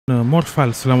Mor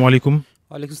Fall salaamaaleykum.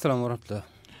 waaleykum salaam wa rahmatulah.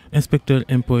 Inspecteur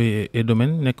impôts et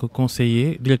domaines nekk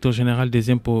conseiller directeur général des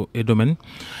impôts et domaines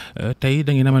tey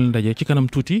da ngeen amal ndaje ci kanam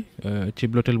tuuti ci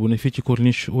blotel bu ne fii ci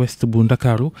corniche ouest bu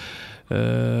Ndakaaru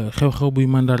xew-xew buy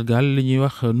mandargaal li ñuy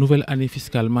wax nouvelle année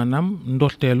fiscale maanaam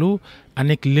ndorteelu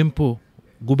année l'impôt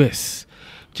gu bees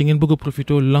ci ngeen bëgg a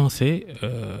profité lancé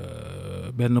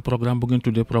benn programme bu ngeen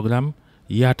tuddee programme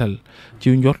yaatal ci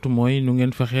njort mooy nu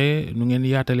ngeen fexe nu ngeen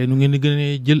yaatalee nu ngeen di gën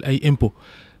a jël ay impôt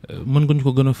mën nga ñu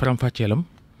ko gën a faram-fàcceelam.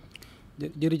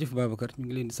 jërëjëf Babacar ñu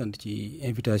ngi leen di sant ci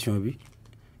invitation bi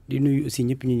di nuyu aussi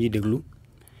ñëpp ñu ñuy déglu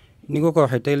ni nga ko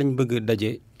waxee tey lañ bëgg a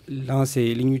daje lancé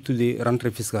li ñuy tuddee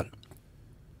rentrée fiscale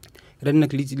ren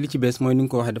nag li ci bees mooy ni nga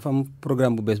ko waxee dafa am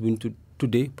programme bu bees bu ñu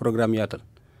tuddee programme yaatal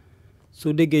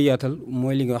soo déggee yaatal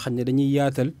mooy li nga xam ne dañuy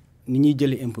yaatal ni ñuy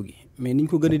jëlee impôt gi mais ni ñu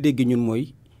ko gën a déggee ñun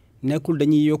mooy nekkul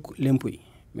dañuy yokk l'impôt yi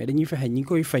mais dañuy fexe ñi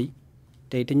koy fay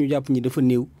tey te ñu jàpp ñi dafa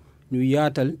néew ñu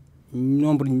yaatal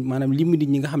nombre maanaam limu nit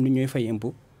ñi nga xam ne ñooy fay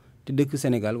impôt te dëkk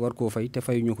Sénégal war koo fay te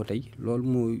fayuñu ko tey loolu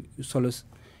mooy solo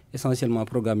essentiellement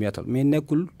programme yaatal mais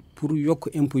nekkul pour yokk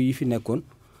impôt yi fi nekkoon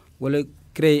wala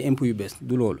créer impôt yu bees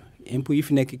du loolu impôt yi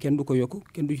fi nekk kenn du ko yokk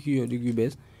kenn du ci yokk yu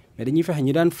bees mais dañuy fexe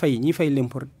ñi daan fay ñi fay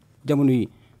l'impôt jamono yi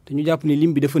te ñu jàpp ne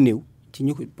lim bi dafa néew ci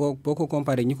ñu ko boo ko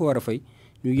comparé ñi ko war a fay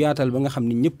ñu yaatal ba nga xam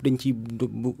ne ñëpp dañ ci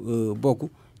bokk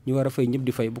ñu war a fay ñëpp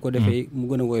di fay bu ko defee mu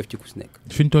gën a woyof ci ku si nekk.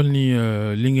 fi ñu toll nii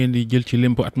li ngeen di jël ci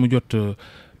l'impôt at mu jot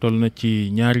toll na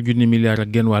ci $2,000 milliards ak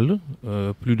genn wàll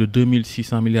plus de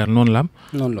 2600 milliards noonu la am.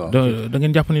 noonu la da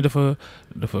ngeen jàpp ni dafa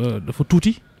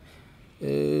tuuti.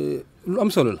 lu am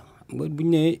solo la bu ñu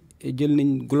nee jël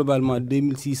nañ globalement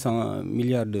 2600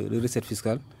 milliards de recettes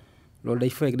fiscales loolu day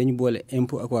fekk dañu boole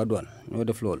impôt ak waa douane ñoo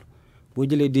def loolu boo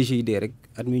jëlee DGID rek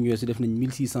at mi ñu si def nañ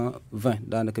 1620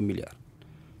 daanaka milliards.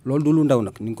 loolu du lu ndaw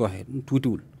nag ni nga ko waxee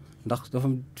tuutiwul ndax dafa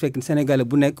fekk Sénégalais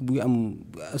bu nekk buy am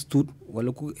as tuut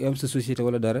wala ku am sa société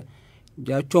wala dara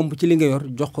jaa comp ci li nga yor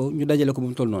jox ko ñu dajale ko ba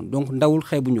mu toll noonu donc ndawul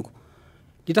xeebuñu ko.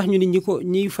 li tax ñu ni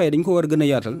ñiy fay dañ ko war a gën a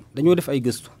yaatal dañoo def ay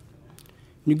gëstu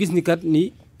ñu gis ni kat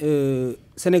ni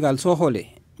Sénégal soo xoolee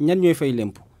ñan ñooy fay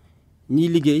l'impôt ñiy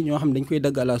liggéey ñoo xam ne dañ koy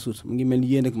dagg à la source mu ngi mel ni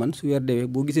yéen ak man su weer deewee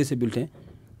boo gisee sa bulletin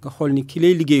nga xool ni ki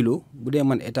lay liggéeyloo bu dee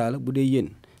man état la bu dee yéen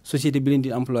société bi leen di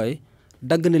employé.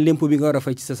 dagg na l'impôt bi nga war a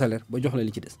fay ci sa salaire ba jox la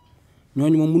li ci des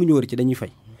ñooñu moom mënuñu war ci dañuy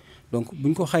fay donc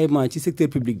buñ ko xaymaa ci secteur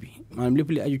public bi maanaam lépp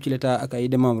li aju ci l'état ak ay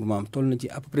démembrement am toll na ci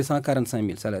à peu près 145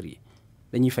 000 salariés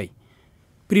dañuy fay.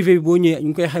 privé bi boo ñëwee ñu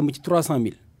ngi koy xayma ci 300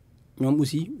 000 ñoom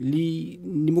aussi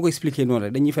ni ma ko expliqué noonu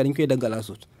rek dañuy fay dañu koy dagg à la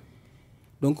source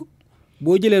donc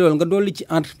boo jëlee loolu nga dolli ci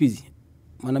entreprise yi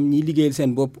maanaam ñiy liggéeyal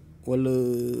seen bopp wala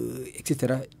et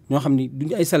cetera ñoo xam ni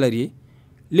duñu ay salariés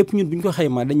lépp ñun bu ñu ko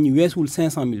xaymaa dañuy weesuwul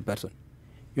 500 000 personnes.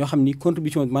 yoo xam ni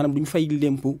contribution maanaam duñu fay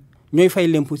l'impôt ñooy fay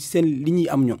l'impôt ci seen li ñuy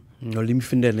am ñoom. loolu li mu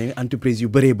firndeel ne entreprise yu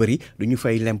bëree bëri duñu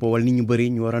fay l'impôt wala nit ñu bëri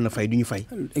ñu waroon a fay duñu fay.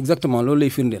 exactement loolu lay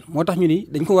firndeel moo tax ñu ni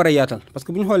dañ ko war a yaatal parce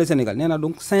que bu ñu xoolee Sénégal nee naa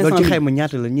donc 500 000 loolu ci xayma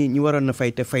ñaata la ñi waroon a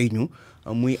fay te fay ñu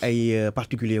muy ay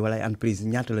particulier wala ay entreprise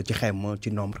ñaata la ci xayma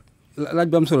ci nombre. laaj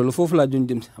bu am solo la foofu laaj doon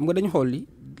jëm si xam nga dañu xool li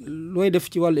looy def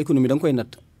ci wàllu économie da nga koy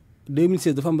natt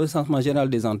 2016 dafa am recensement général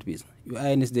des entreprises yu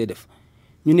ANSD def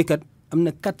ñu ni kat am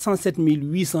na 407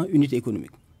 800 unités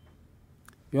économiques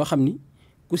yoo xam ni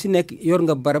ku si nekk yor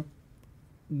nga barab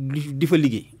di fa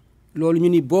liggéey loolu ñu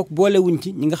ni boolewuñ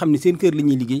ci ñi nga xam ne seen kër la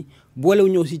ñuy liggéey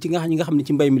boolewuñu aussi ci ñi nga xam ne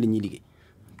ci mbay mi la ñuy liggéey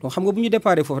donc xam nga bu ñu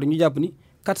déparé foofu rek ñu jàpp ni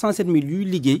 407 000 yuy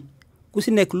liggéey ku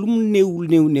si nekk lu mu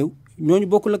néew ñooñu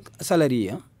bokkul ak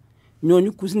salarié yi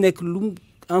ñooñu ku si nekk lu mu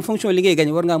en fonction li ngay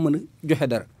gagné war ngaa mën a joxe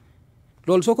dara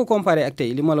loolu soo ko comparé ak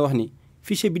tey li ma la wax ni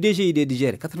fichier bi DGID di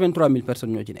gérer 83 000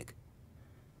 personnes ñoo ci nekk.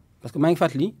 parce que maa ngi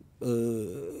fàttali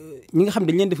ñi nga xam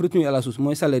dañ leen def retenue à la source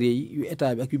mooy salariés yi yu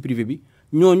état bi ak yu privé bi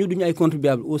ñooñu duñu ay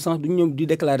contribuable au sens duñu ñoom di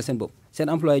déclarer seen bopp seen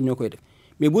employé ñoo koy def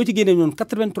mais boo ci génnee ñoom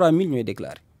 83 000 ñooy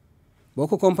déclarer boo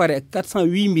ko comparé ak 408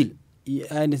 000 yi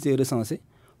ANSD recensé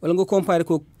wala nga comparé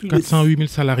ko. plus de 408 000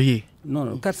 salariés.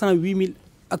 non 408 000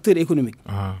 acteurs économiques.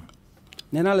 ah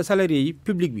nee naa la salariés yi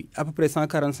public bi à peu près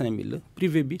 145 000 la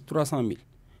privé bi 300 000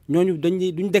 ñooñu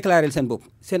duñu déclarer seen bopp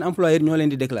seen employeur ñoo leen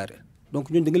di déclarer. donc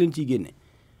ñooñu da nga leen ciy génne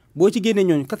boo ci génnee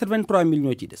ñooñu 83 000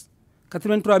 ñoo ciy des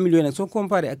 83 000 yooyu nag soo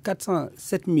comparé ak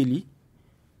 407 000 yi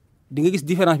di nga gis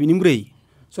différence bi ni mu rëy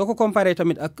soo ko comparé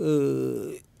tamit ak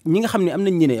ñi nga xam ne am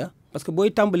nañ NINEA parce que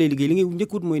booy tàmbalee liggéey li ngay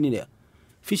njëkkut mooy NINEA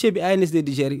fichier bi ANSD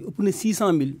di gérer ëpp na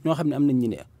 600 000 ñoo xam ne am nañ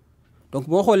NINEA donc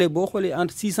boo xoolee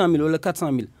entre 600 000 wala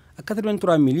 400 000 ak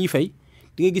 83 000 yi fay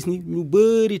di nga gis ni ñu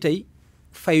bëri tey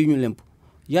fayuñu l'impôt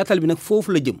yaatal bi nag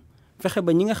foofu la jëm fexe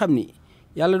ba ñi nga xam ni.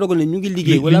 yàlla dogal na ñu ngi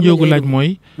liggéey. wala li ñu laaj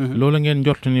mooy. loolu ngeen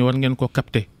njort ni war ngeen ko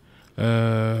capter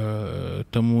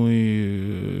te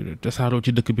muy tasaaroo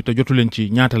ci dëkk bi te jotu leen ci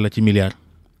ñaata la ci milliards.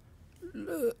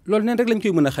 loolu neen rek lañ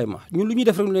koy mën a xayma ñun lu ñuy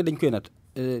def rek ne dañ koy nat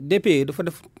DPE dafa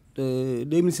def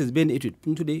 2016 benn étude bu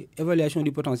ñu tuddee évaluation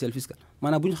du potentiel fiscal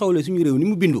maanaam bu ñu xawlee suñu réew ni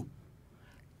mu bindoo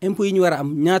impôts yi ñu war a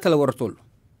am ñaata la war a toll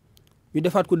ñu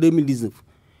defaat ko 2019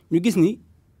 ñu gis ni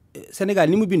Sénégal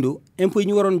ni mu bindoo impôts yi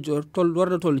ñu waroon toll war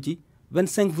na toll ci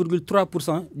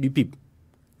 25,3% du PIB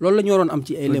loolu la ñu waroon am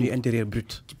ci ay produit intérieur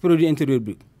brut ci produit intérieur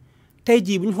brut tey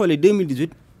jii bu ñu xoolee 2018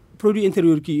 produit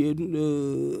intérieur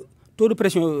taux de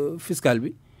pression fiscale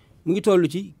bi mu ngi toll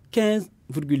ci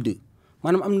 15,2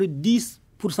 maanaam am na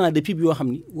 10% de PIB yoo xam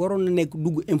ni waroon na nekk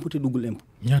dugg impôt te duggul impôt.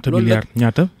 ñaata milliards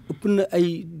ñaata. ëpp na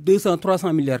ay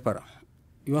 200-300 milliards par an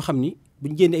yoo xam ni bu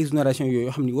ñu génnee exonération yooyu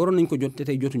yoo xam ni waroon nañ ko jot te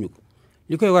tey jotuñu ko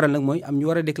li koy waral nag mooy am ñu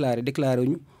war a déclarer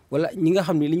ñu wala ñi nga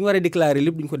xam ne li ñu war a déclarer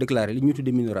lépp duñ ko déclarer li ñu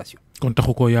tuddee minoration. kon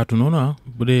taxu koo yaatu noonu ah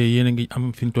bu dee yéen a ngi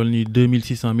am fi mu toll nii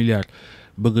 2600 milliards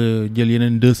bëgg a jël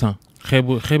yeneen 200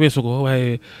 xeebee su ko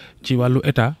waaye ci wàllu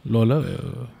état loola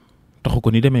taxu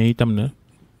ko ni demee itam na.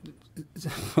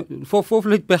 foofu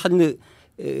la xaj na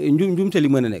njuumte li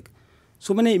mën a nekk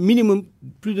su ma nee minimum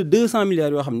plus de 200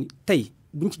 milliards yoo xam ni tey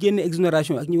buñ ci génnee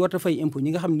exonération ak ñi war a fay impôt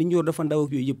ñi nga xam ne li ñu yor dafa ndaw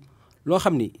ak yooyu yëpp loo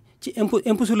xam ni ci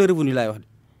impôt sur le revenu laay wax de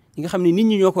ñi nga xam ne nit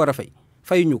ñi ñoo ko war a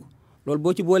fayuñu ko loolu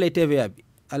boo ci boolee TVA bi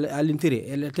à l'intérieur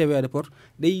et la TVA de port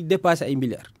day dépasser ay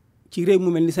milliards ci réew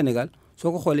mu mel ni Sénégal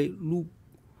soo ko xoolee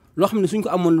loo xam ne suñ ko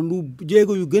amoon lu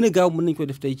jéego yu gën a gaaw mën nañ ko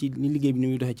def tey ci ni liggéey bi ni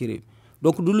muy doxee ci réew mi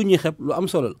donc du lu ñuy xeeb lu am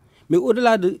solo la mais au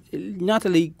delà de ñaata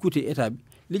lay coûter état bi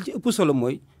li ci ëpp solo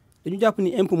mooy dañu jàpp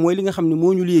ni impôt mooy li nga xam ne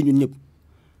moo ñu liyee ñun ñëpp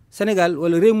Sénégal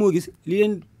wala réew moo gis li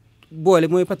leen boole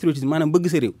mooy patriotisme maanaam bëgg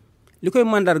sa réew li koy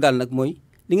mandargaal nag mooy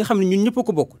li nga xam ne ñun ñëpp a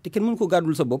ko bokk te kenn mënu ko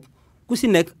gàddul sa bopp ku si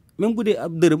nekk même bu dee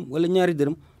ab dërëm wala ñaari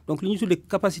dërëm donc li ñu tuddee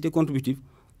capacité contributive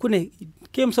ku ne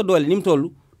kéem sa doole ni mu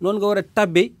toll noonu nga war a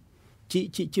tabbee ci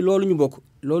loolu ñu bokk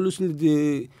loolu suñu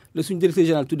directeur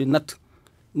général tuddee natt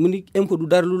mu ni impôt du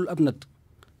dara lu ab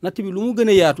natt bi lu mu gën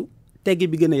a yaatu tegg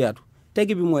bi gën a yaatu tegg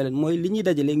bi mooy lan mooy li ñuy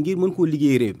dajale ngir mën koo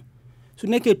liggéey réew mi su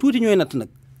nekkee tuuti ñooy natt nag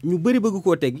ñu bëri bëgg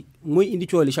koo teggi mooy indi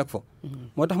cooli chaque fois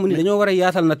moo tax mu ni dañoo war a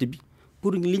yaatal natt bi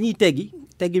pour li ñuy tegg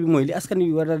bi mooy li askan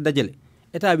wi war a dajale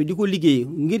état bi di ko liggéeyee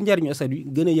ngir njariñu askan wi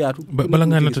gën a yaatu. bala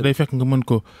ngaa natt day fekk nga mën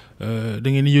ko da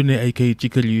ngeen di yónnee ay kayit ci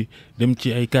kër yi dem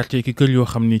ci ay quartier ki kër yoo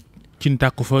xam ni ci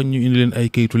tàkku fa ñu indi leen ay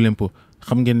kayitu lempo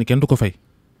xam ngeen ni kenn du ko fay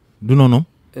du noonu.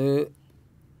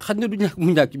 xaj na du ñàkk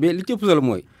mu ñàkk mais li ci ëpp solo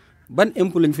mooy ban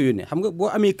impôt lañ fa yónnee xam nga boo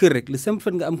amee kër rek le simple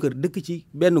fait nga am kër dëkk ci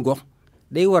benn gox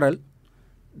day waral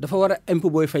dafa war a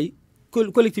impôt booy fay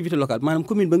collectivité locale maanaam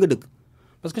commune ba nga dëkk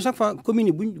parce que chaque fois commune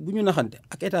yi bu ñu naxante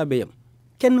ak état ba yem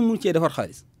kenn mënu cee defar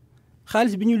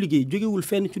xaalis bi ñu liggéey jógewul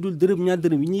fenn ci dul dërëm ñaar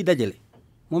dërëm yi ñuy dajale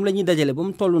moom la ñuy dajale ba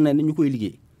mu toll na ne ñu koy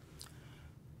liggéey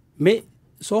mais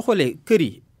soo xoolee kër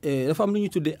yi dafa am lu ñuy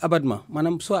tuddee abattement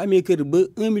maanaam soo amee kër ba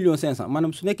 1,500,000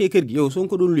 maanaam su nekkee kër gi yow soo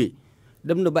ko doon luyee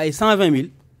dem na ba ay 120,000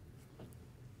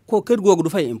 koo kër googu du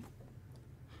fay impôt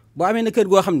boo amee na kër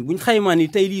goo xam ne buñ xaymaa ni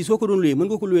tey lii soo ko doon luyee mën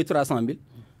nga ko luyee 300,000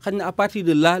 xaj na à partir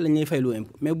de là lañ lay fayloo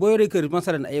impôt mais boo yoree kër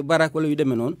masalan ay baraak wala yu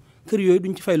demee noonu kër yooyu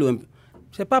duñ ci fayloo impôt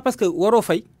c'est pas parce que waroo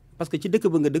fay parce que ci dëkk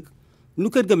ba nga dëkk nu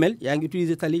kër ga mel yaa ngi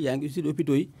utiliser tali yaa ngi utiliser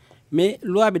hôpitaux yi mais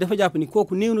loi bi dafa jàpp ni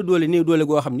kooku néew doole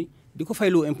goo xam ni di ko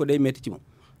fayloo impôt day metti ci moom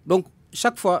donc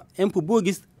chaque fois impôt boo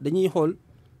gis dañuy xool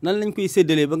nan lañ koy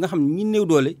séddalee ba nga xam ne ñi néew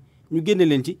doole ñu génne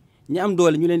leen ci ñi am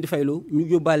doole ñu leen di fayloo ñu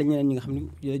yóbbaale ñeneen ñi nga xam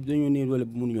ne dañoo néew doole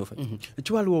bu mënuñoo fay.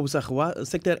 ci wàllu woowu sax waa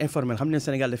secteur informel xam ne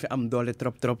Sénégal dafa am doole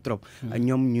trop.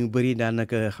 ñoom ñu bëri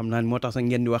daanaka xam naa moo tax sax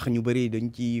ngeen di wax ñu bëri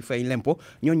dañ ci fay l'impôt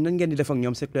ñooñu nan ngeen di def ak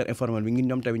ñoom secteur informel bi ngir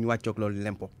ñoom tamit ñu wàccoog loolu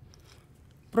l'impôt.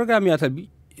 programme yaatal bi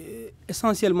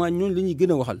essentiellement ñooñu la ñuy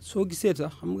gën a waxal soo gisee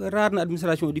sax xam nga raar na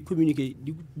administration di communiquer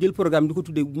di jël programme di ko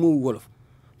tuddee moowu wolof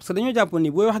parce que dañoo jàppoon ni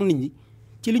booy wax ak nit ñi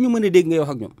ci li ñu mën a dégg ngay wax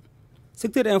ak ñoom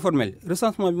secteur informel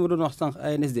recensement bi ma doon wax sànq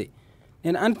ANSD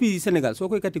nee na entreprise yi Sénégal soo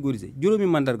koy catégoriser juróomi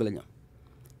mandarga la ñu am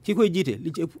ci koy jiite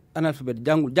li ci ëpp analphabète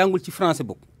jàngul ci français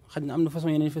bokk xaj na am na façon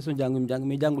yeneen façon jàng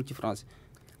mais jàngul ci français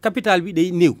capital bi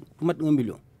day néew du mat 1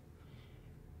 million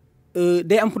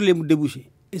day am problème bu débouché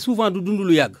et souvent du dund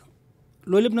lu yàgg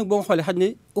loolu lépp nag boo ko xoolee xaj ne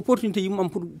opportunité yi mu am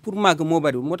pour màgg moo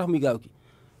bari moo tax muy gaaw ki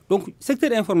donc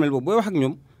secteur informel boobu booy wax ak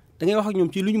ñoom da ngay wax ak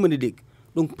ñoom ci lu ñu mën a dégg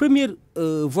donc premier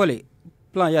volet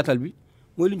plan yaatal bi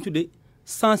mooy lu ñu tuddee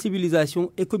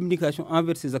sensibilisation et communication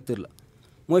envers ces acteurs là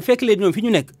mooy fekk leen ñoom fi ñu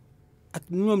nekk ak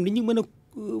ñoom li ñu mën a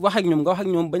wax ak ñoom nga wax ak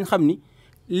ñoom bañ xam ni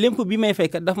l'impôt bi may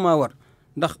faykat daf maa war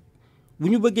ndax bu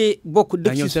ñu bëggee bokk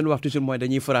dëkk ñoom seen wax toujours mooy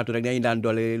dañuy faraatu rek dañuy daan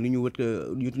doole lu ñu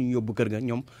ñu yóbbu kër ga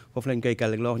ñoom foofu lañ koy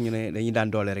kàll rek la wax ñu ne dañuy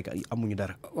daan doole rek amuñu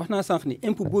dara. wax naa sànq ni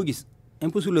impôt boo gis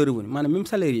impôt sur le revenu maanaam même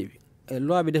salarié bi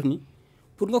loi bi def ni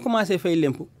pour nga commencer fay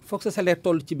l'impôt foog sa salaire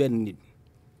toll ci benn nit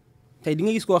tey di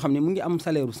nga gis koo xam ne mu ngi am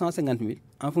salaire u 150 000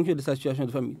 en fonction de sa situation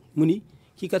de famille mu ni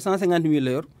kii kat 150 000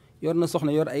 la yor na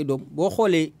soxna yor ay doom boo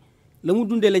xoolee la mu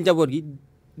dundee la njaboot gi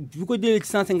bu ko jëlee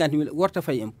ci 150 000 warta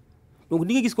fay impôt donc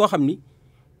di nga gis koo xam ni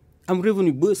am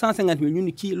revenu ba 150 000 ñu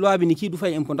ni kii loi bi ni kii du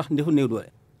fay impôt ndax dafa néew doole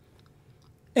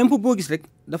impôt boo gis rek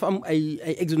dafa am ay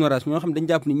exonération ñoo xam ne dañu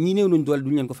jàpp ni ñii néew nañu doole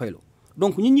duñu leen ko fayloo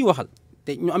donc ñun ñuy waxal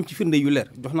te ñu am ci firnde yu leer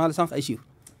jox naa la sànq ay chiffres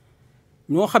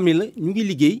ñoo xam ne la ñu ngi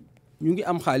liggéey ñu ngi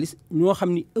am xaalis ñoo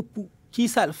xam ni ëpp kii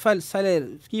salaire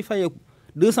kii fayeeku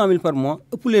 200 000 par mois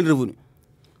ëpp leen revenu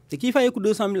te kii fayeeku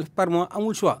 200 000 par mois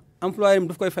amul choix employeur am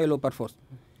daf koy fayloo par force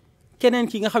keneen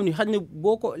ki nga xam ni xaj na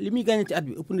boo ko li muy gagné ci at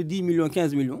bi ëpp na 10 millions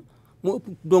 15 millions moo ëpp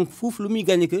donc foofu lu muy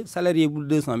gagné que salarié bu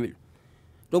 200 000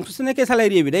 donc su nekkee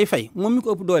salarié bi day fay moom mi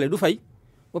ko ëpp doole du fay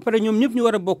ba pare ñoom ñëpp ñu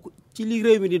war a bokk ci li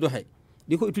réew mi di doxee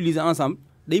di ko utiliser ensemble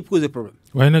day poser problème.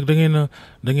 waaye nag da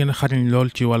ngeen a xariñ lool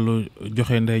ci wàllu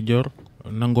joxe ndeyjoor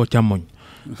nangoo càmmoñ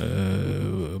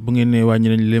bu ngeen ne wàññi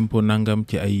nañ lempo nangam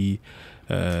ci ay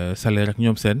salaire ak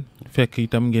ñoom seen fekk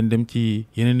itam ngeen dem ci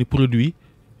yeneen i produits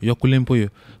yokk lempo yo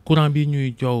courant bi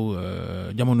ñuy coow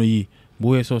jamono yi bu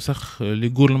weesoo sax li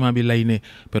gouvernement bi lay ne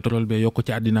pétrole be yokk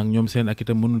ci àddina ak ñoom seen ak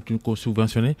itam mënutuñ ko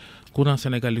subventionné courant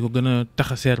Sénégal li ko gën a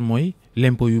tax a seer mooy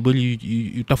lempo yu bëri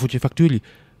yu tafu ci facture yi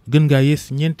gën ngaa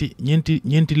yées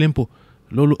ñeenti lempo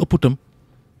loolu ëpp itam.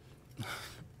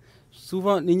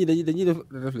 souvent nit ñi dañuy def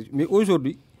réflexion mais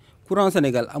aujourd'hui courant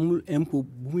Sénégal amul impôt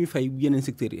bu muy fay yeneen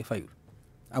secteurs yi fayul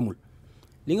amul.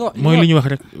 li nga wax mooy li ñuy wax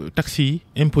rek taxes yi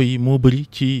impôts yi moo bëri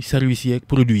ci services yi ak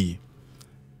produits yi.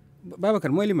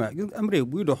 Babacar mooy li ma gis am réew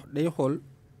buy dox day xool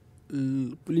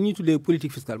li ñuy tuddee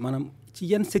politique fiscale maanaam ci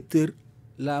yan secteur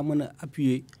laa mën a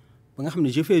appuyer ba nga xam ne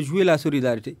je fais jouer la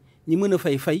solidarité ñi mën a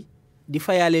fay di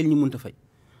fayaaleel ñi mënta fay.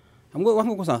 xam nga wax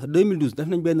nga ko sànq 2012 def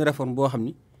nañ benn réforme boo xam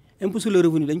ni impôt sur le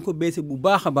revenu dañ ko baissé bu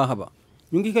baax a baax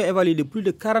ñu ngi koy évaluer de plus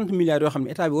de 40 milliards yoo xam ne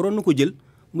état bi waroon na ko jël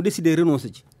mu décider renoncer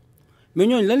ci. mais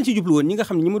ñooñu lan ci jublu woon ñi nga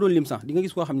xam ne ñi ma doon lim sax di nga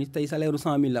gis koo xam ne tey salaire u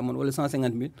 100 000 la amoon wala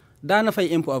 150 000 daana fay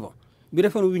impôt avant bi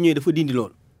réforme bi ñëwee dafa dindi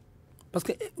loolu. parce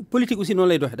que politique aussi noonu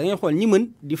lay doxee da ngay xool ñi mën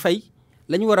di fay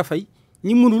la ñu war a fay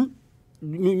ñi mënul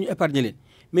ñu épargner leen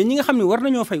mais ñi nga xam ne war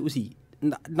nañoo fay aussi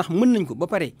ndax mën nañ ko ba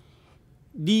pare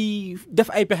di def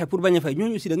ay pexe pour bañ a fay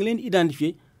ñooñu aussi da nga leen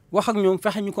identifier wax ak ñoom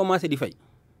fexe ñu commencé di fay.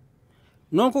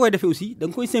 noonu ko koy defee aussi da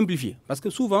nga koy simplifier parce que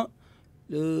souvent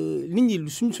nit ñi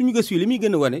suñu gëstu yi li muy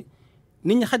gën a wane.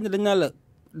 nit ñi xaj na dañ naa la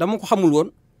dama ko xamul woon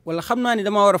wala xam naa ni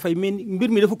damaa war a fay mais mbir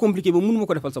mi dafa compliqué ba mënu ma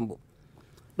ko defal sama bopp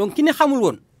donc ki ne xamul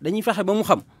woon dañuy fexe ba mu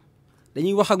xam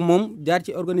dañuy wax ak moom jaar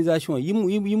ci organisation yi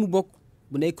mu bokk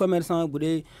bu dee commerçant bu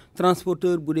dee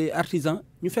transporteur bu dee artisan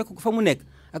ñu fekk ko fa mu nekk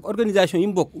ak organisation yi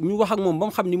mu bokk ñu wax ak moom ba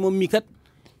mu xam ni moom mii kat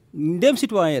ndéem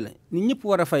citoyen la nit ñëpp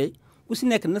war a fay ku si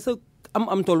nekk na sa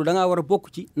am toll da ngaa war a bokk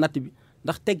ci natt bi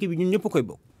ndax tegg bi ñun ñëpp koy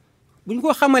bokk bu ñu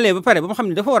ko xamalee ba pare ba mu xam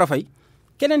ne dafa war a fay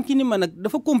keneen ki ni ma nag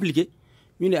dafa compliqué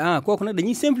ñu ne kooku nag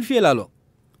dañuy simplifier la loi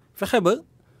fexe ba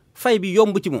fay bi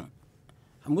yomb ci moom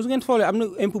xam nga su ngeen xoolee am na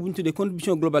impôt bu ñu tuddee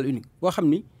contribution globale unique boo xam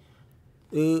ni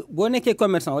boo nekkee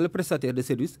commerçant wala prestataire de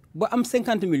service ba am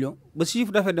 50 millions ba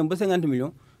chiffre d'affaires dem ba 50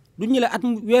 millions du ñu la at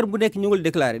weer bu nekk ñëwal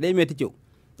déclaré day metti ci yow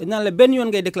dañ naan la benn yoon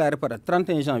ngay déclaré par at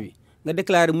 31 janvier nga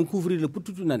déclaré mu couvrir la pour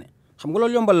toute une année xam nga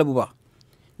loolu yombal la bu baax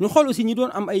ñu xool aussi ñi doon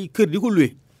am ay kër di ko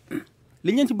loué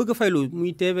li leen ci bëgg a fayloo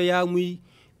muy TVA muy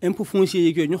impôt foncier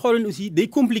yeeg yooyu ñu xool aussi day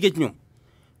compliqué ci ñoom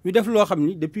ñu def loo xam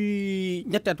ni depuis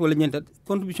ñetti at wala ñeenti at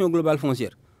contribution globale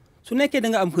foncière su nekkee da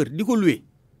nga am kër di ko loué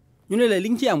ñu ne la li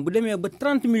nga ciy am bu demee ba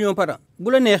 30 millions par an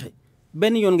bu la neexee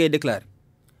benn yoon ngay déclaré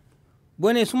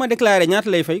boo nee su ma déclaré ñaata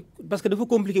lay fay parce que dafa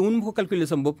compliqué mënu ma ko calculer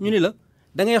sama bopp ñu ne la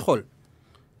da ngay xool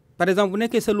par exemple bu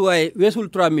nekkee sa loyer weesul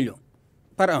 3 millions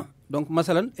par an donc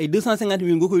masalan ay 250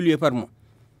 000 nga koy loué par mois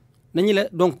nañu la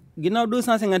donc ginnaaw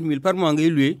 250 000 par mois ngay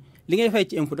loué li ngay fay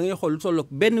ci impôt da ngay xool lu tolloog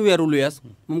benn weeru luyaas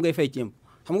moom ngay fay ci impôt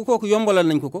xam nga kooku yombalal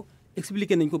nañ ko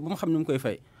expliqué nañ ko ba mu xam ni mu koy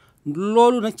fay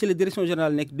loolu nag ci la direction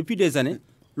générale nekk depuis des années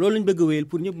loolu lañ bëgg a wéyal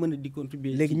pour ñëpp mën a di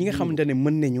contribuer. léegi ñi nga xamante ne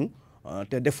mën nañu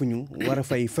te defuñu war a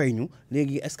fay ñu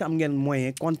léegi est-ce que am ngeen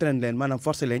moyen contraindre leen maanaam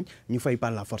forcer leen ñu fay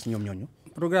par la force ñoom ñooñu.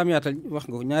 programme yaatal wax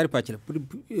nga ko ñaari pàcc la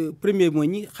premier mooy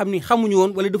ñi xam ni xamuñu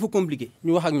woon wala dafa compliqué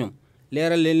ñu wax ak ñoom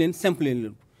leeral leen simple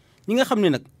leen ñi nga xam ne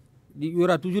nag y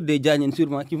aura toujours des jaañeen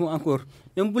sûrement qui vont encore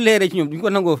même bu leeree ci ñoom duñu ko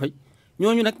nangoo fay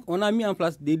ñooñu nag on a mis en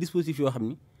place des dispositifs yoo xam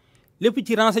ni lépp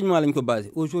ci renseignement lañ ko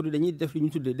basé aujourd'hui dañuy def li ñu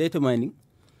tuddee data mining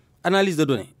analyse de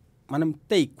données maanaam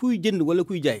tey kuy jënd wala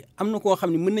kuy jaay am na koo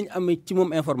xam ne mën nañu amee ci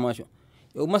moom information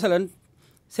yow masalan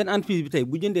seen entreprise bi tey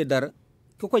bu jëndee dara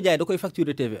ku ko jaay da koy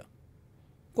facturer TVA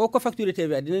koo ko facturé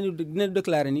TVA dina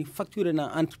déclaré ni facturé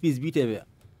naa entreprise bi TVA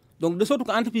donc de sorte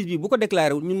que entreprise bi bu ko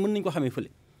déclaré wu ñun mën nañu ko xamee fële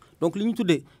donc li ñu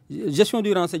tuddee gestion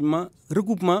du renseignement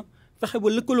regroupement fexe ba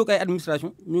lëkkaloog ay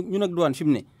administration ñu nag douane fi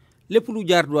mu ne lépp lu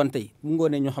jaar douane tey bu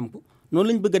ngoonee ñu xam ko noonu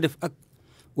lañ bëgg a def ak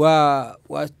waa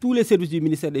tous les services du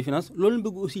ministère des finances loolu lañ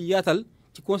bëgg aussi yaatal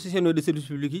ci concessionnaire de services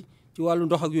publics yi ci wàllu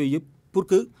ndox ak yooyu yëpp pour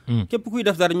que képp kuy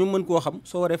def dara ñu mën koo xam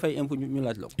soo waree fay impôt ñu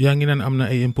laaj la ko. yaa ngi naan am na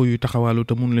ay impôt yu taxawaalu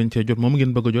te mun leen cee jot moom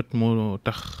ngeen bëgg a jot moo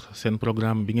tax seen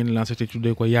programme bi ngeen lancé te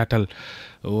tuddee ko yaatal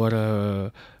war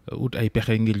a ut ay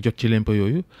pexe ngir jot ci l'impôt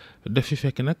yooyu daf fi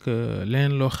fekk nag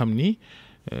leneen loo xam ni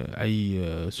ay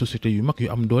sociétés yu mag yu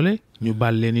am doole ñu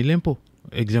baal leen ni l'impôt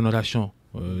exonération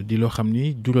di loo xam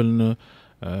ni jural na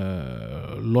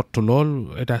lott lool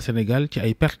état Sénégal ci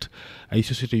ay pertes ay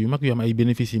sociétés yu mag yu am ay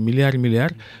bénéfices yi milliards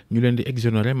ñu leen di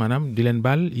exonérer maanaam di leen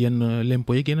baal yenn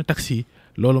l'impôt yi génn taxes yi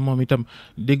loolu moom itam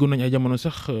déggu nañ ay jamono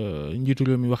sax njiitu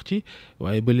réew mi wax ci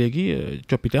waaye ba léegi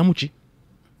coppite amu ci.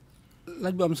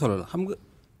 laaj bu am solo la xam nga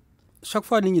chaque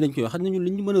fois nit ñi dañ koy wax xam nañu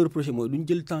li ñu mën a reprocher mooy duñ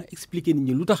jël temps expliquer nit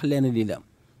ñi lu tax leen di am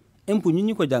impôt ñun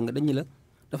ñu ko jàng dañu la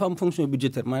dafa am fonction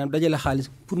budgétaire maanaam dajale xaalis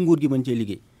pour nguur gi mën cee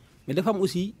liggéey. mais dafa am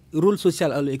aussi rôle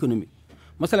social à l'économie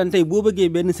masalan tey boo bëggee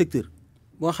benn secteur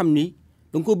boo xam ni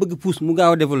da nga koo bëgg pousse mu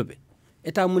gaaw a développer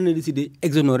état mën na décider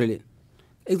exonérer leen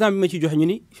exemple bi ma ci joxe ñu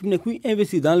ni fi mu ne kuy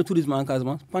investir dans le tourisme en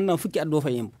Casamance pendant fukki at doo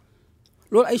fay impôt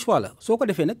loolu ay choix la soo ko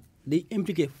defee nag day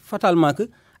impliquer fatalement que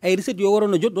ay recettes yoo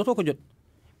waroon a jot dootoo ko jot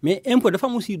mais impôt dafa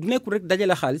am aussi du nekkul rek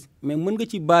dajale xaalis mais mën nga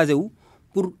ci basé wu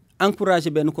pour encourager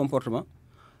benn comportement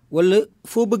wala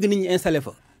foo bëgg nit ñi installé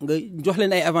fa. nga jox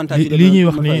leen ay avantages. lii ñuy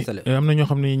wax ni am na ñoo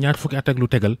xam ne ñaar fukki at ak lu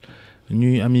tegal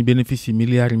ñuy am bénéfice yi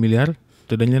milliards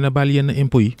te dañ leen a baal yenn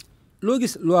impôts yi. loo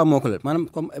gis loi moo ko la maanaam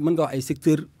comme mën nga wax ay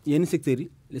secteurs yenn secteurs yi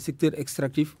les secteurs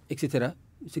extractifs et cetera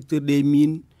secteur des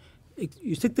mines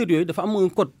secteurs yooyu dafa am un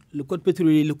code le code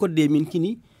pétrolier le code des mines ki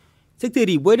ni secteurs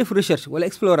yi booy def recherche wala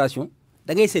exploration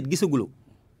da ngay seet gisaguloo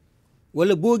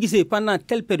wala boo gisee pendant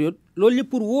telle période loolu yëpp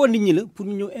pour woo nit ñi la pour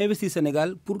ñu ñëw investir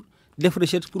Sénégal pour. def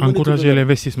recherche pour encourager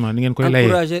l'investissement ni ngeen koy layee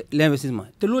encourager l'investissement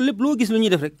te loolu lépp loo gis lu ñuy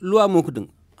def rek loi moo ko dëng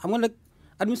xam nga nag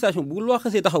administration bu loi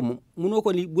xasee taxaw moom mënoo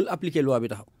ko ni bul appliquer loi bi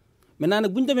taxaw maintenant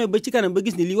nag bu ñu demee ba ci kanam ba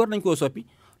gis ni lii war nañ koo soppi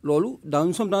loolu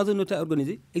nous sommes dans un état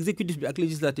organisé exécutif bi ak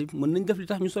législatif bi mën nañ def li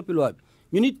tax ñu soppi loi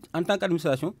bi ñun it en tant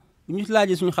qu'administration bu ñu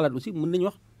laajee suñu xalaat aussi mën nañu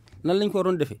wax nan lañ ko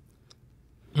waroon defee.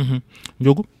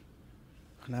 Ndiogou.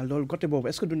 xanaa loolu côté boobu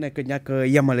est-ce que du nekk ñàkk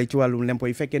yemale ci wàllum l'impôt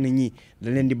yi fekkee ne ñii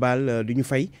da leen di baal du ñu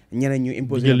fay ñeneen ñu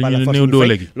imposer baal la force ñu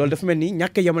fay loolu dafa mel ni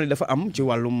ñàkk yemale dafa am ci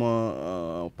wàllum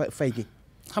fay gi.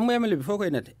 xam nga yemale bi foo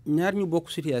koy nette ñaar ñu bokk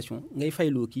situation ngay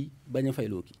fayloo kii bañ a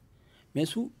fayloo kii mais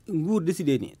su nguur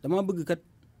décidé ni damaa bëgg kat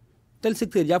tel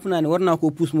secteur jàpp naa ne war naa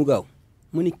koo pousse mu gaaw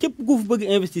mu ni képp ku fi bëgg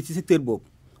investir ci secteur boobu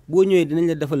boo ñëwee dinañ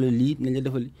la defal lii dinañ la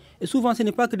defal lii et souvent ce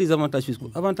n'est pas que des avantages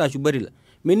fiscaux avantages yu bëri la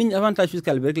mais nit ñi avantage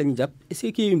fiscal bi rek la ñuy jàpp et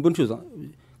c'est qui est une bonne chose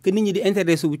que nit ñi di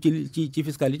intéressé wu ci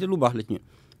fiscalité lu baax la ci ñun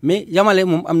mais yamale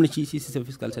moom am na ci système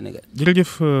fiscal Sénégal.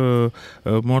 jërëjëf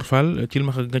Mor Fall ci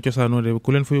ma nga cosaanoo de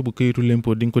ku leen fa yóbbu këyitu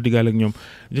l'impôt di nga ko digaale ak ñoom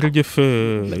jërëjëf.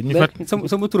 ñu fat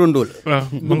sama turandoo la.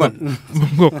 waaw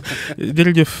ngoog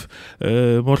jërëjëf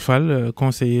Mor Fall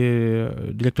conseiller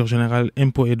directeur général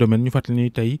impôt et domaine ñu fàttali ni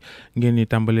tey ngeen di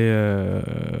tàmbale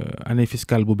année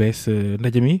fiscale bu bees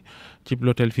ndaje mi ci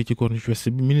l'hôtel fii ci Corniche Ouest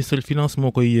bi ministre finance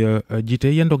moo koy jiite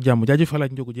yéen doog jàmm jaajëf El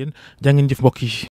Hadj Ndiogou Diène jaa ngeen jëf mbokk yi.